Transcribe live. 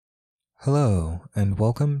Hello, and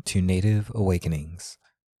welcome to Native Awakenings.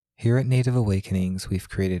 Here at Native Awakenings, we've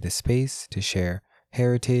created a space to share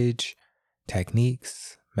heritage,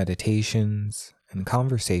 techniques, meditations, and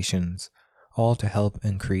conversations, all to help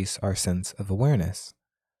increase our sense of awareness.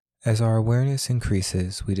 As our awareness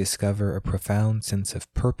increases, we discover a profound sense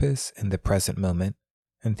of purpose in the present moment,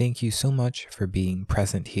 and thank you so much for being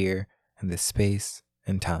present here in this space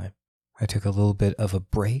and time. I took a little bit of a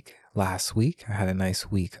break last week. I had a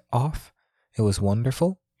nice week off. It was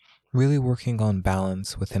wonderful. Really working on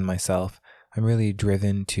balance within myself. I'm really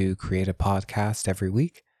driven to create a podcast every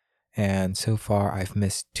week. And so far, I've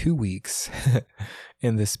missed 2 weeks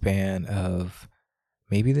in the span of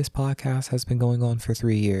maybe this podcast has been going on for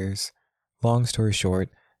 3 years. Long story short,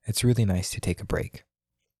 it's really nice to take a break.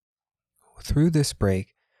 Through this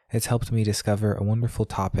break, it's helped me discover a wonderful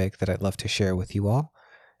topic that I'd love to share with you all,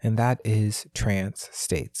 and that is trance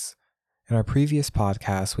states. In our previous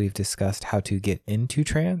podcast, we've discussed how to get into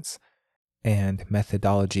trance and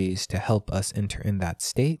methodologies to help us enter in that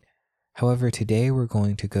state. However, today we're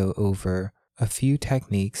going to go over a few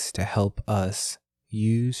techniques to help us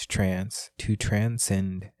use trance to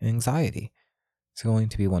transcend anxiety. It's going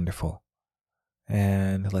to be wonderful.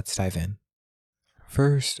 And let's dive in.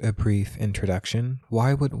 First, a brief introduction.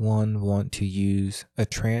 Why would one want to use a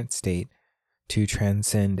trance state to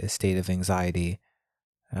transcend a state of anxiety?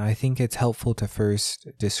 I think it's helpful to first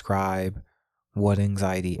describe what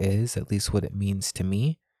anxiety is, at least what it means to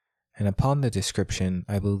me. And upon the description,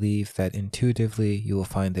 I believe that intuitively you will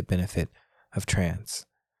find the benefit of trance.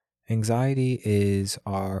 Anxiety is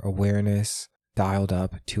our awareness dialed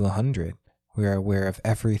up to 100. We are aware of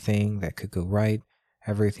everything that could go right,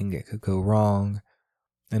 everything that could go wrong.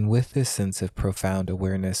 And with this sense of profound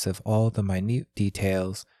awareness of all the minute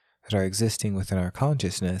details that are existing within our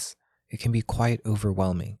consciousness, it can be quite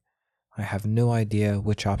overwhelming. I have no idea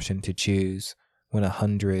which option to choose when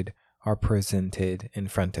 100 are presented in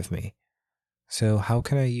front of me. So how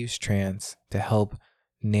can I use trance to help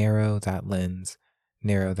narrow that lens,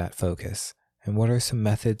 narrow that focus? And what are some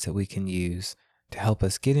methods that we can use to help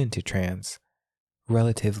us get into trance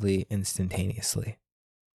relatively instantaneously?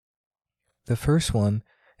 The first one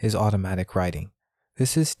is automatic writing.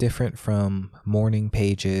 This is different from morning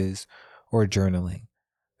pages or journaling.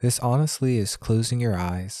 This honestly is closing your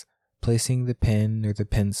eyes, placing the pen or the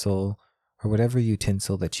pencil or whatever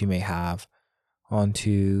utensil that you may have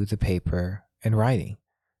onto the paper and writing.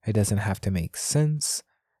 It doesn't have to make sense.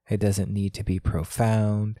 It doesn't need to be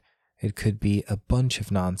profound. It could be a bunch of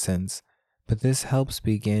nonsense, but this helps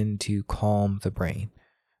begin to calm the brain.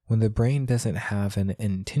 When the brain doesn't have an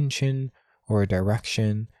intention or a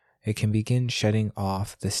direction, it can begin shutting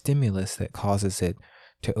off the stimulus that causes it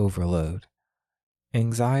to overload.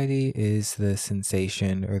 Anxiety is the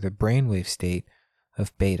sensation or the brainwave state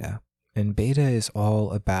of beta, and beta is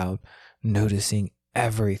all about noticing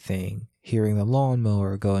everything, hearing the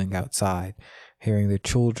lawnmower going outside, hearing the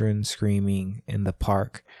children screaming in the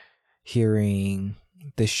park, hearing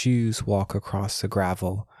the shoes walk across the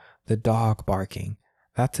gravel, the dog barking.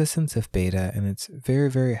 That's a sense of beta, and it's very,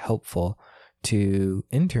 very helpful to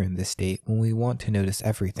enter in this state when we want to notice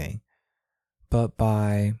everything. But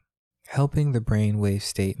by helping the brainwave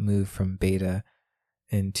state move from beta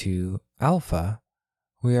into alpha,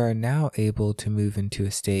 we are now able to move into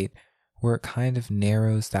a state where it kind of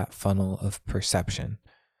narrows that funnel of perception.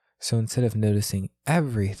 So instead of noticing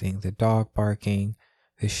everything, the dog barking,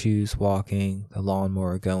 the shoes walking, the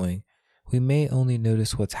lawnmower going, we may only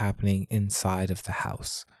notice what's happening inside of the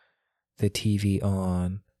house. The TV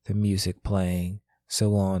on, the music playing,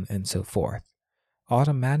 so on and so forth.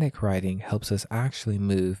 Automatic writing helps us actually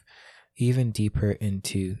move even deeper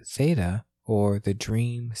into theta, or the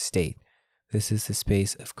dream state. This is the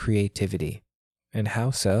space of creativity. And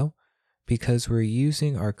how so? Because we're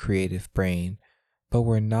using our creative brain, but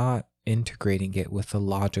we're not integrating it with the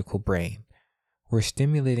logical brain. We're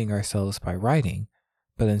stimulating ourselves by writing,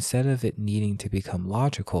 but instead of it needing to become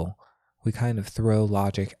logical, we kind of throw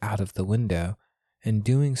logic out of the window, and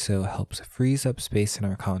doing so helps freeze up space in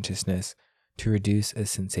our consciousness to reduce a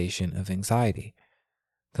sensation of anxiety.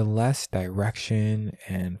 The less direction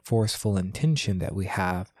and forceful intention that we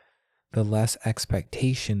have, the less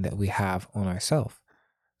expectation that we have on ourselves.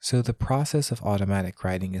 So the process of automatic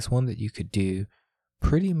writing is one that you could do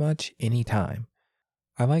pretty much any time.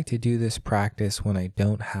 I like to do this practice when I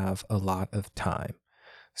don't have a lot of time.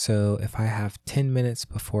 So if I have 10 minutes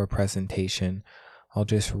before a presentation, I'll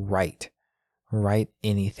just write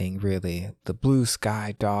anything really. The blue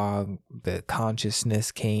sky dog, the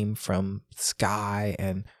consciousness came from sky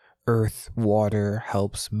and earth, water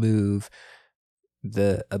helps move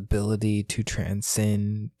the ability to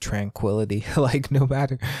transcend tranquility. Like, no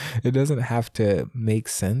matter, it doesn't have to make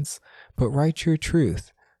sense, but write your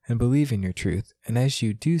truth and believe in your truth. And as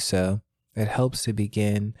you do so, it helps to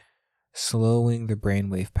begin slowing the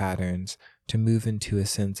brainwave patterns to move into a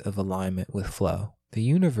sense of alignment with flow. The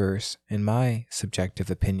universe, in my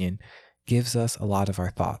subjective opinion, gives us a lot of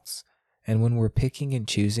our thoughts. And when we're picking and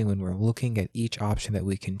choosing, when we're looking at each option that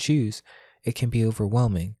we can choose, it can be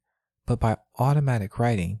overwhelming. But by automatic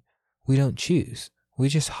writing, we don't choose. We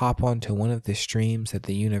just hop onto one of the streams that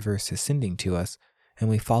the universe is sending to us, and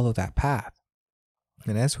we follow that path.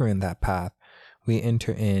 And as we're in that path, we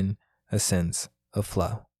enter in a sense of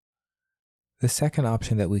flow. The second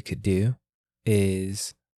option that we could do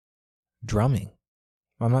is drumming.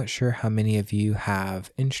 I'm not sure how many of you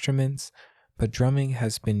have instruments, but drumming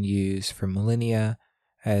has been used for millennia,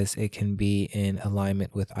 as it can be in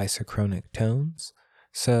alignment with isochronic tones.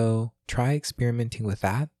 So try experimenting with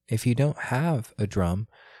that. If you don't have a drum,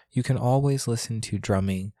 you can always listen to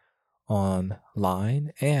drumming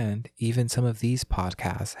online, and even some of these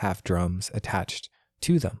podcasts have drums attached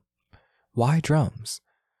to them. Why drums?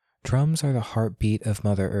 Drums are the heartbeat of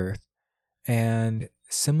Mother Earth. And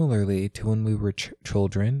similarly to when we were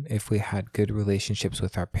children, if we had good relationships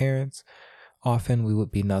with our parents, often we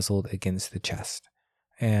would be nuzzled against the chest.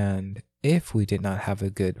 And if we did not have a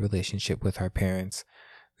good relationship with our parents,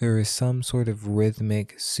 there is some sort of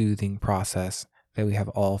rhythmic soothing process that we have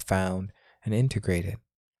all found and integrated.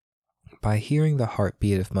 By hearing the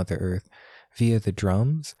heartbeat of Mother Earth via the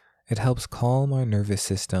drums, it helps calm our nervous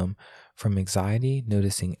system from anxiety,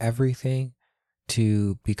 noticing everything,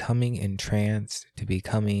 to becoming entranced, to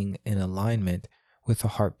becoming in alignment with the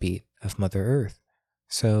heartbeat of Mother Earth.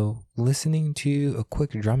 So listening to a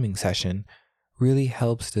quick drumming session really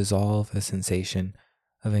helps dissolve a sensation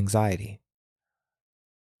of anxiety.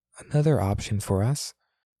 Another option for us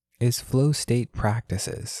is flow state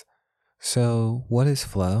practices. So what is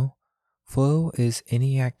flow? Flow is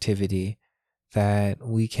any activity that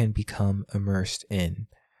we can become immersed in.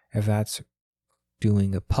 If that's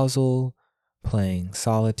doing a puzzle, playing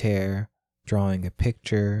solitaire, drawing a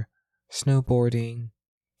picture, snowboarding,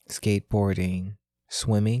 skateboarding,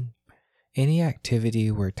 swimming, any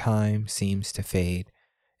activity where time seems to fade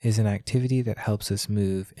is an activity that helps us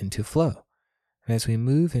move into flow. And as we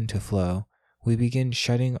move into flow, we begin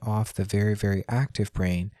shutting off the very, very active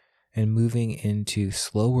brain and moving into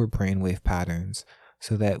slower brainwave patterns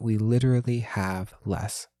so that we literally have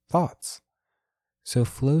less thoughts. So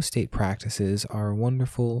flow state practices are a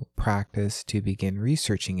wonderful practice to begin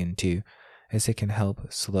researching into, as it can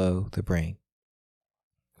help slow the brain.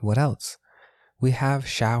 What else? We have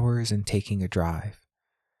showers and taking a drive.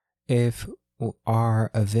 If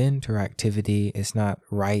our event or activity is not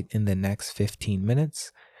right in the next 15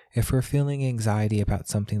 minutes, if we're feeling anxiety about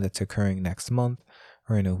something that's occurring next month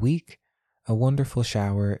or in a week, a wonderful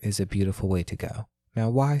shower is a beautiful way to go. Now,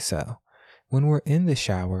 why so? When we're in the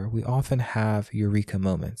shower, we often have eureka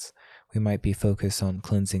moments. We might be focused on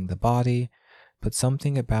cleansing the body, but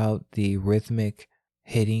something about the rhythmic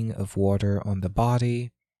hitting of water on the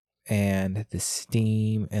body and the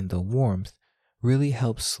steam and the warmth really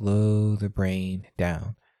helps slow the brain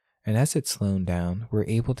down. And as it's slowed down, we're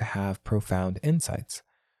able to have profound insights,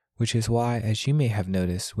 which is why, as you may have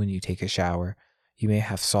noticed when you take a shower, you may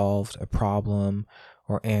have solved a problem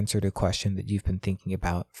or answered a question that you've been thinking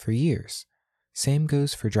about for years. Same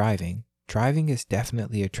goes for driving. Driving is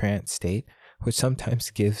definitely a trance state, which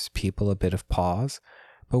sometimes gives people a bit of pause,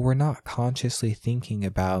 but we're not consciously thinking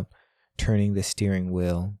about turning the steering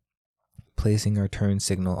wheel, placing our turn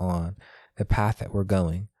signal on, the path that we're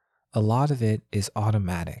going. A lot of it is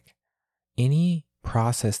automatic. Any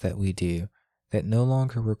process that we do that no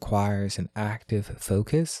longer requires an active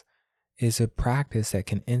focus is a practice that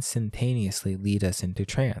can instantaneously lead us into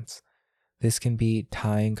trance. This can be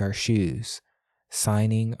tying our shoes,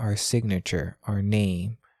 signing our signature, our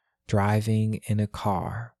name, driving in a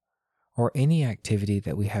car, or any activity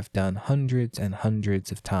that we have done hundreds and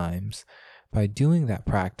hundreds of times. By doing that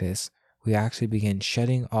practice, we actually begin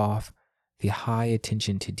shutting off the high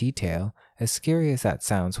attention to detail, as scary as that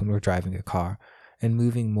sounds when we're driving a car, and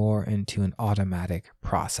moving more into an automatic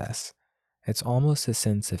process. It's almost a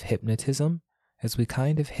sense of hypnotism, as we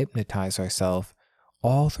kind of hypnotize ourselves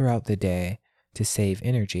all throughout the day to save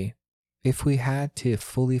energy. If we had to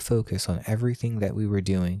fully focus on everything that we were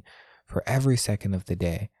doing for every second of the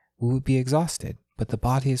day, we would be exhausted, but the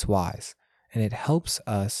body is wise, and it helps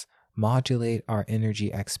us modulate our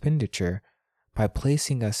energy expenditure by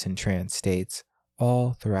placing us in trance states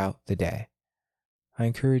all throughout the day. I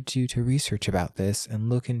encourage you to research about this and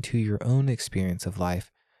look into your own experience of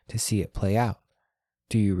life to see it play out.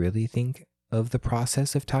 Do you really think of the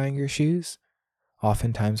process of tying your shoes?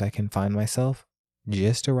 Oftentimes I can find myself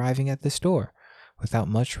just arriving at the store without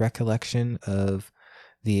much recollection of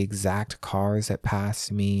the exact cars that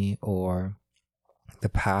passed me or the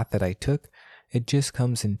path that I took. It just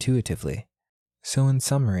comes intuitively. So in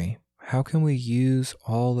summary, how can we use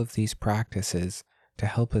all of these practices to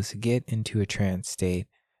help us get into a trance state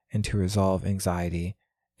and to resolve anxiety?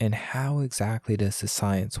 And how exactly does the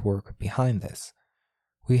science work behind this?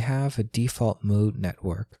 We have a default mode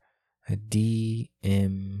network, a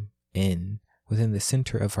DMN, within the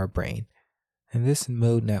center of our brain. And this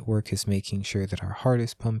mode network is making sure that our heart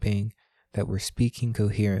is pumping, that we're speaking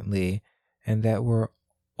coherently, and that we're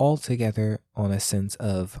all together on a sense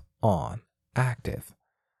of on, active.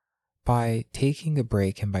 By taking a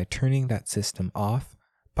break and by turning that system off,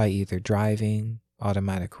 by either driving,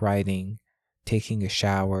 automatic writing, taking a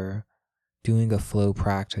shower, doing a flow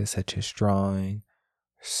practice such as drawing,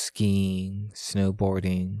 skiing,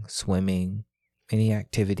 snowboarding, swimming, any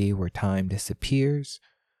activity where time disappears,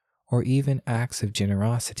 or even acts of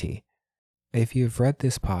generosity. If you've read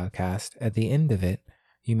this podcast, at the end of it,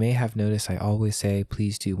 you may have noticed I always say,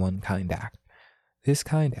 please do one kind act. This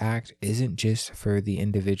kind act isn't just for the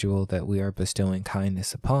individual that we are bestowing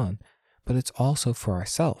kindness upon, but it's also for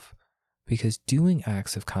ourselves, because doing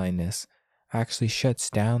acts of kindness actually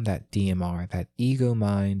shuts down that DMR, that ego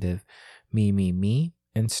mind of me,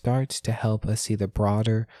 and starts to help us see the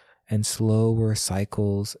broader and slower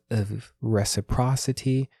cycles of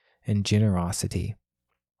reciprocity and generosity.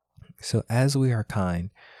 So as we are kind,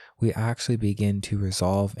 we actually begin to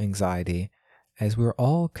resolve anxiety as we're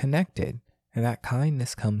all connected, and that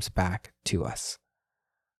kindness comes back to us.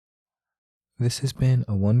 This has been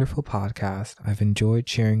a wonderful podcast. I've enjoyed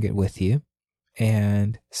sharing it with you.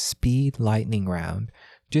 And speed lightning round,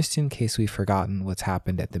 just in case we've forgotten what's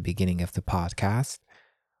happened at the beginning of the podcast.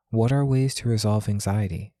 What are ways to resolve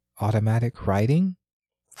anxiety? Automatic writing,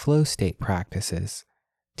 flow state practices,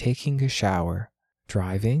 taking a shower,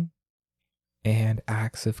 driving, and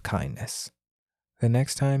acts of kindness. The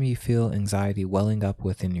next time you feel anxiety welling up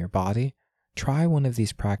within your body, try one of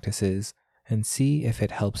these practices and see if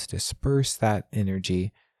it helps disperse that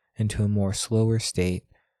energy into a more slower state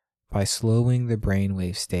by slowing the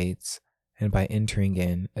brainwave states and by entering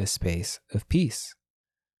in a space of peace.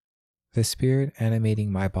 The spirit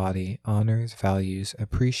animating my body honors, values,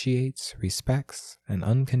 appreciates, respects, and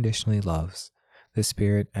unconditionally loves the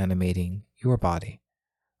spirit animating your body.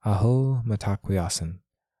 Aho Mitakuye Oyasin.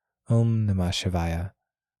 Om Namah Shivaya.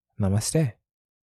 Namaste.